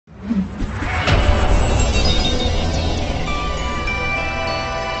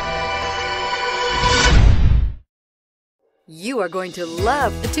You are going to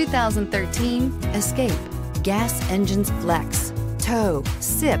love the 2013 Escape. Gas engines flex, tow,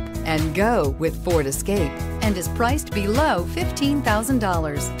 sip, and go with Ford Escape, and is priced below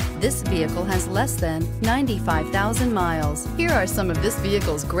 $15,000. This vehicle has less than 95,000 miles. Here are some of this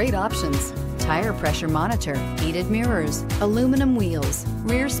vehicle's great options: tire pressure monitor, heated mirrors, aluminum wheels,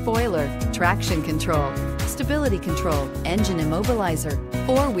 rear spoiler, traction control, stability control, engine immobilizer,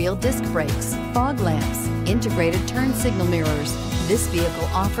 four-wheel disc brakes, fog lamps, integrated turn signal mirrors. This vehicle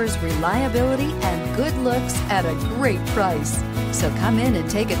offers reliability and good looks at a great price. So come in and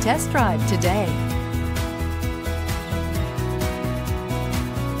take a test drive today.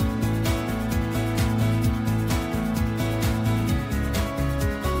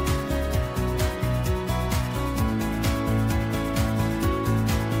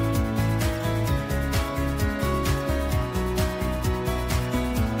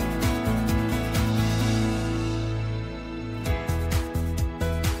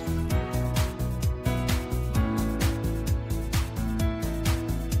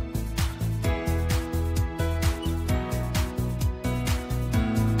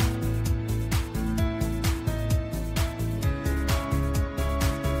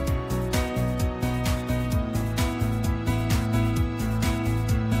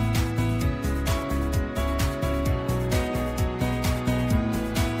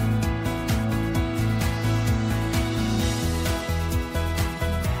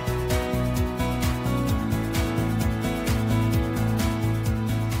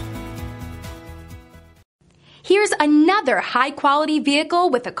 Here's another high-quality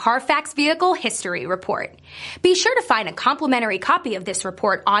vehicle with a Carfax Vehicle History Report. Be sure to find a complimentary copy of this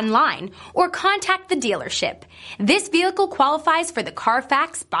report online or contact the dealership. This vehicle qualifies for the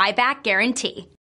Carfax Buyback Guarantee.